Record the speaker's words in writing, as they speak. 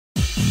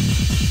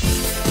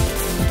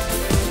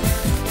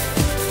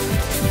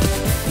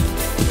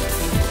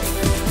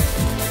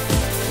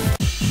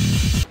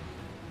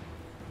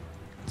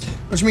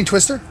What you mean,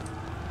 Twister?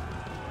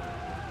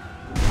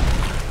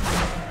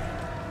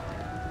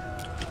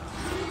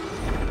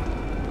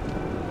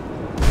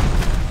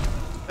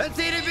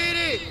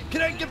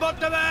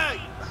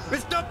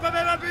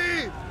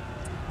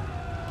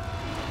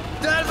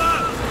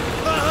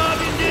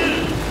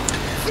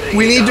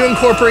 We need to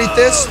incorporate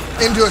this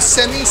into a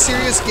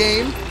semi-serious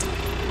game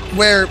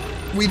where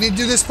we need to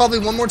do this probably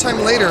one more time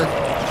later,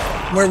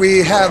 where we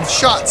have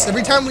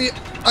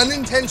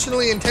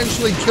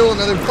intentionally kill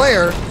another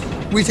player,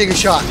 we take a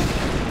shot.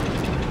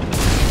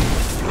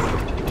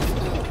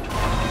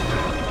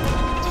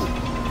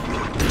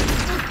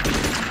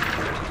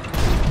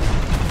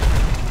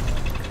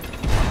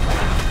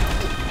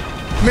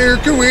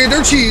 America with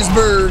our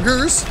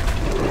cheeseburgers.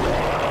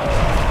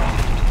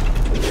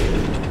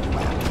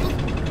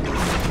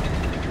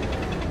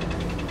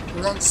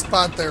 Wrong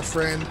spot there,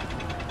 friend.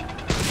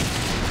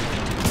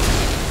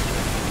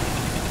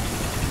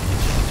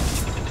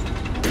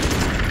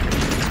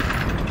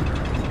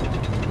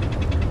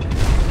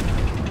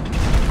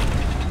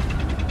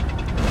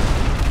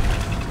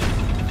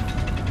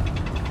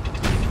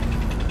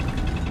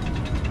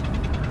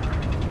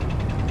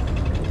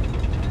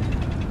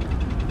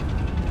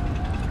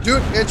 Do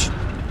it, bitch.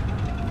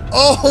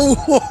 Oh,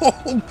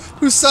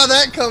 who saw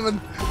that coming?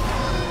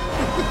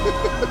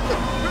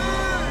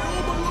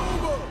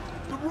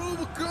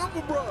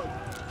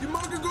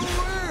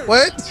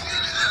 What?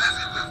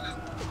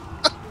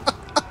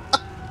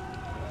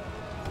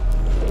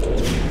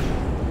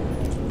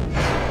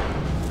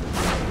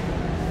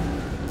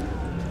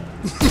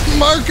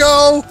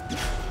 Marco!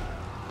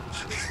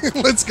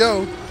 Let's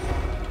go.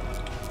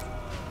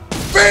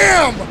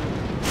 Bam!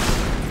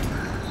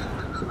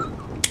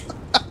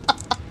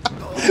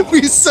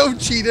 We so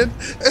cheated.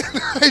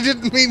 I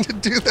didn't mean to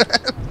do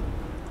that.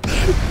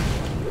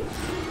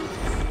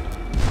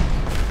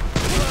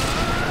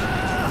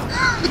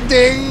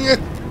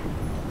 Ding!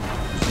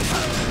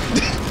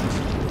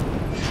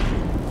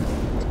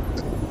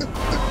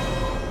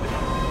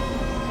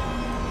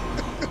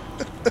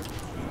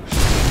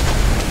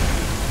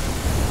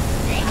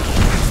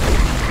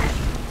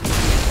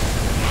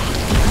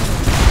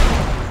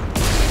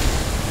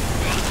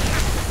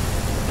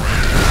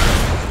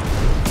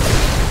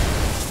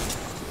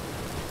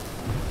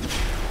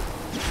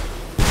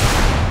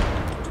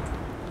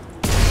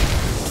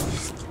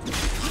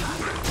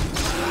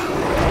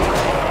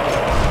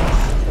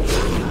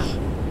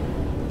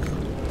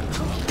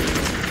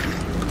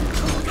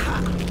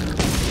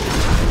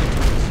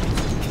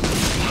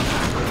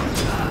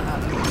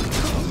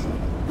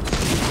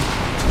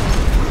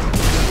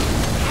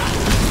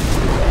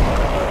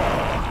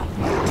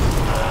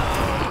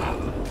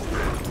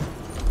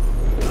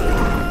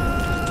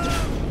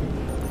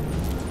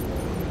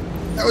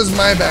 That was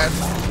my bad.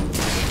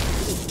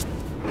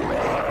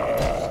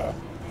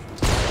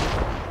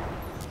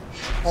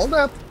 Hold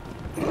up.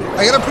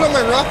 I gotta put on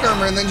my rock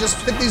armor and then just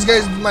hit these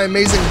guys with my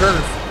amazing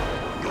girth.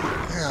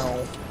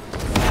 Ow.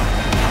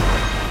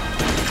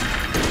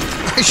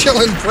 I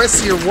shall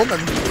impress your woman.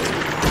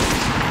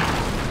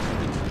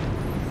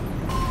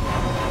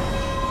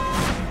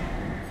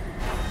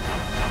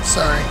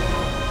 Sorry.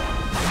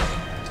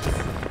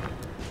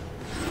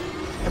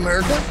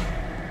 America?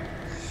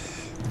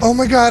 Oh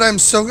my god, I'm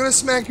so gonna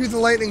smack you with a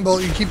lightning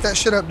bolt. You keep that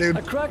shit up, dude.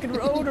 A cracking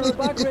odor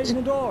evacuating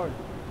the door.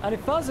 And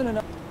it buzzing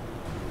enough.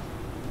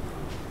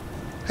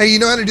 Hey, you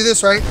know how to do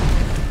this, right?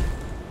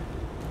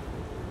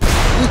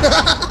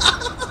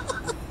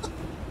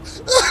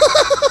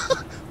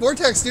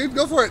 Vortex, dude,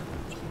 go for it.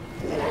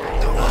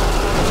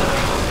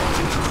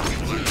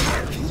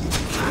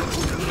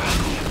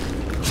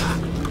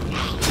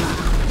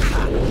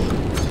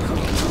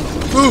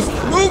 Move!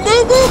 Move,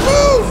 move, move,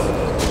 move!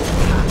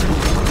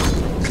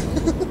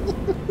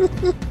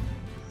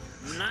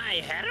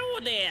 Nej, hallå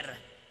där!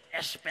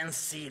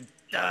 Expensiv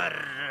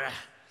dörr!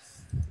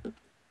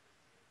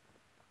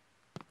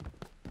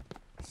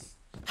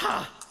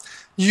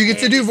 You get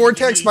to do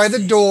Vortex by the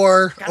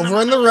door, over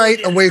on the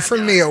right, away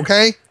from me,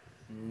 okay?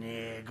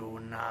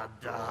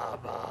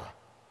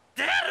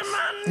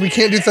 We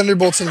can't do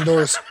Thunderbolts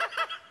indoors.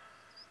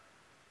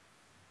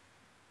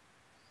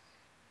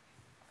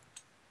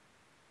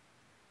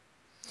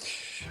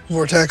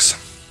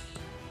 Vortex.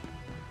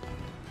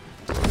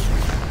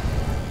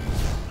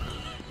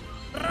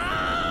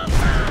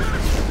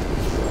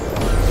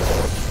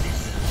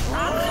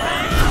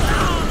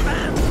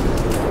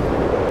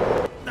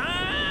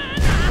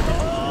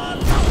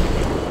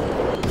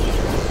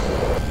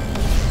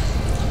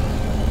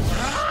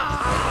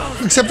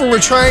 Except for we're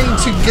trying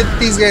to get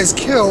these guys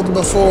killed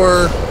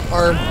before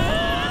our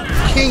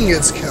king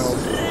gets killed.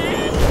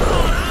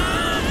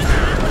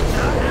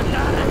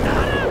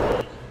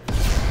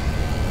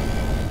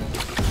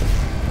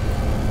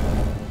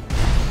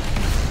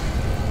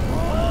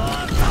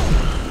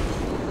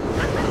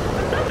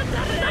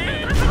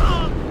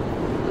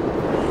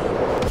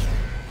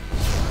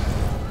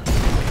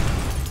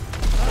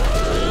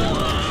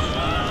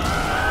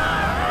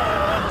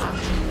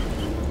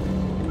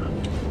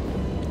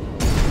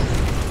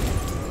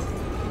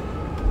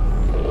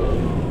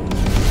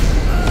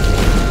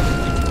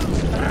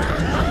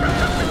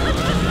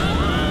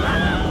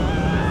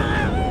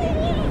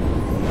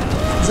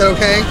 Is that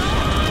okay?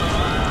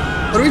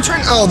 What are we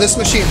trying? Oh, this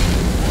machine.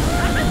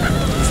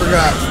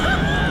 Forgot.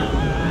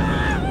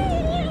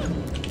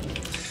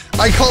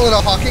 I call it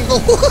a hawking hole.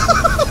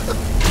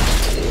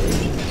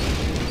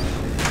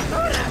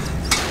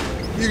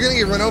 You're gonna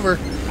get run over.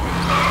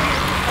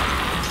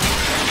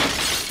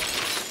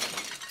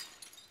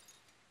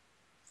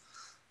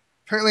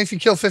 Apparently, if you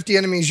kill 50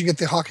 enemies, you get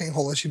the hawking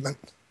hole achievement.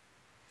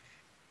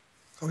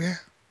 Oh yeah.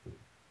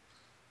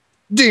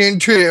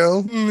 Didn't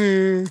tell.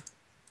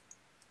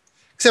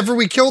 Except for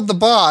we killed the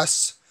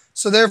boss,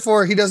 so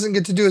therefore he doesn't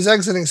get to do his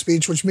exiting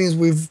speech, which means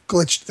we've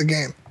glitched the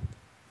game.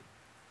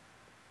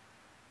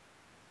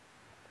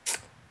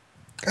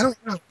 I don't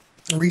know.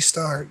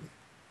 Restart.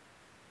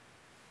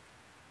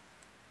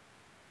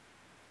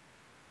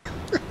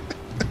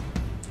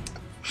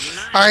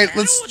 Alright,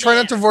 let's try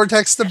not to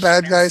vortex the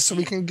bad guys so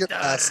we can get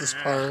past this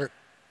part.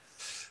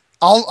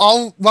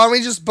 Why don't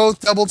we just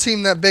both double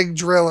team that big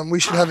drill and we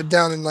should have it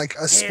down in like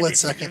a split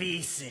second.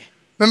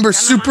 Remember,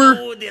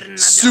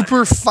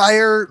 super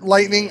fire,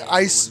 lightning,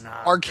 ice,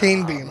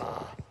 arcane beam.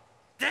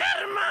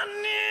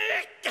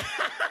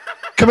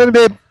 Come in,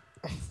 babe.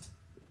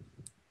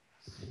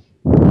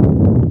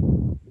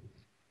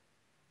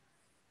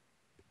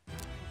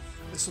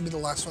 This will be the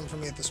last one for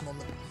me at this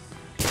moment.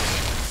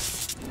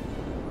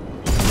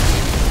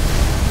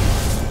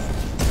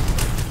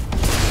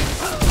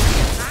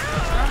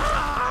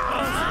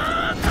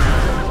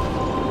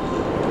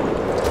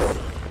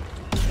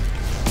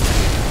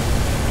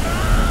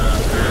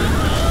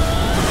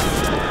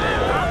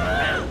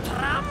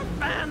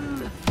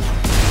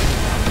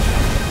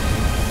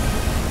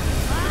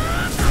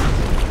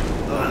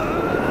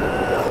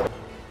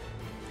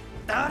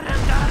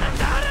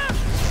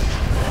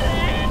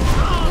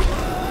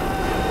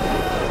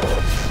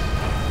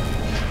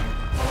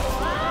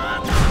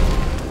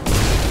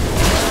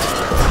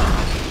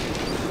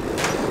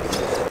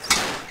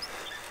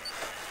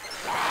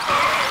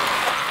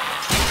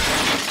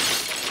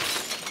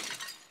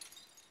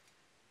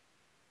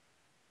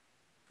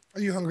 Are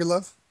you hungry,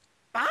 love?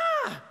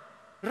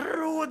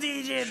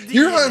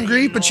 You're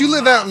hungry, but you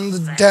live out in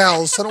the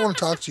Dalles, so I don't want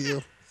to talk to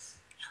you.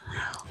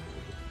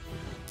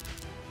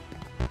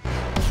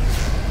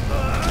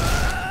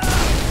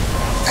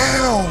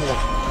 Ow!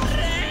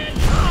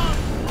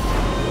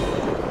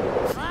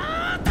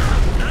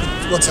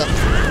 What's up?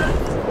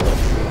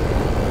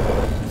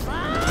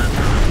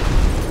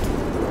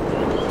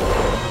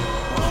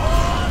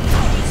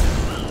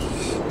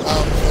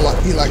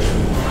 Eli.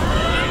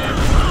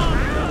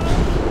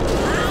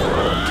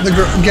 The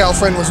gal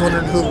friend was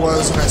wondering who it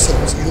was, and I said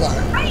it was Eli.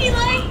 Hi,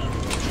 Eli!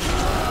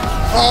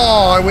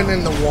 Oh, I went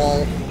in the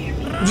wall.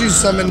 Would you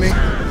summon me?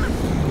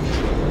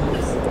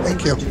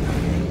 Thank you.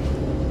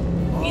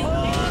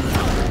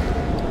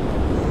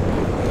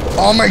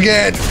 Oh my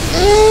god!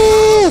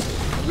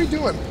 What are we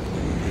doing?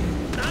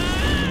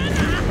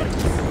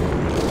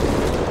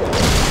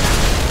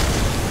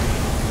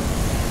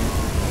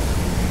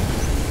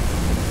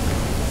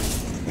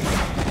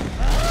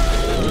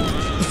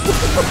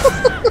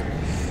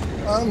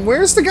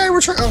 Where's the guy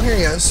we're trying? Oh, here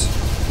he is.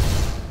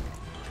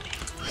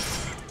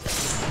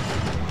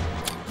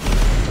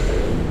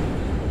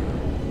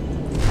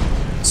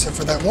 Except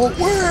for that won't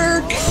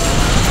work.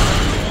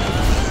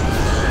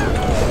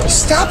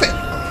 Stop it!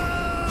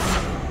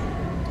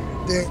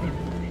 Ding.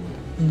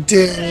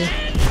 Ding.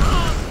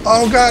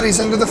 Oh god, he's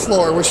under the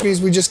floor, which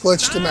means we just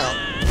glitched him out.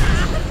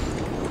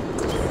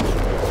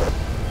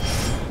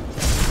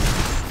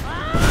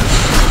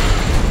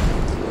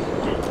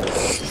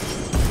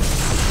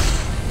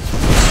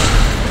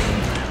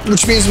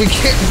 Which means we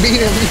can't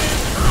beat him.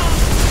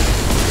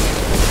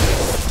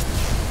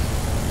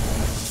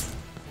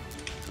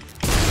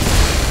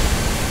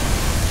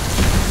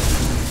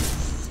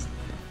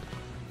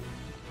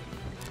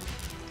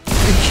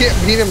 We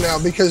can't beat him now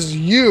because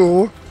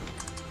you...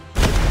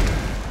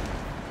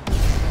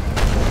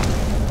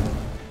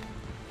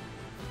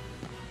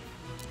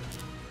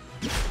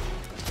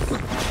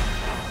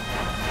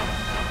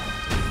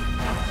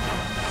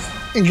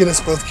 and get us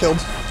both killed.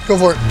 Go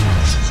for it.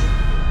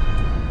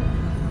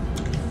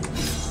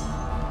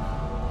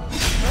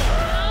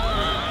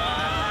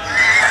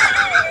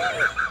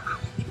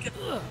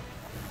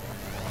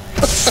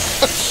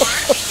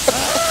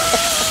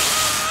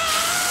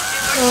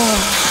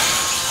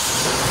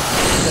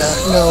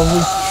 No.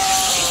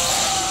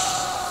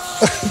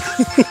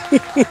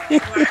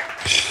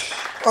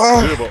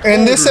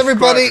 And this,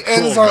 everybody,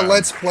 ends our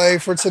Let's Play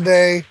for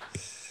today.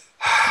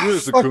 Fucking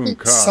science. Fucking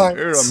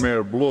science.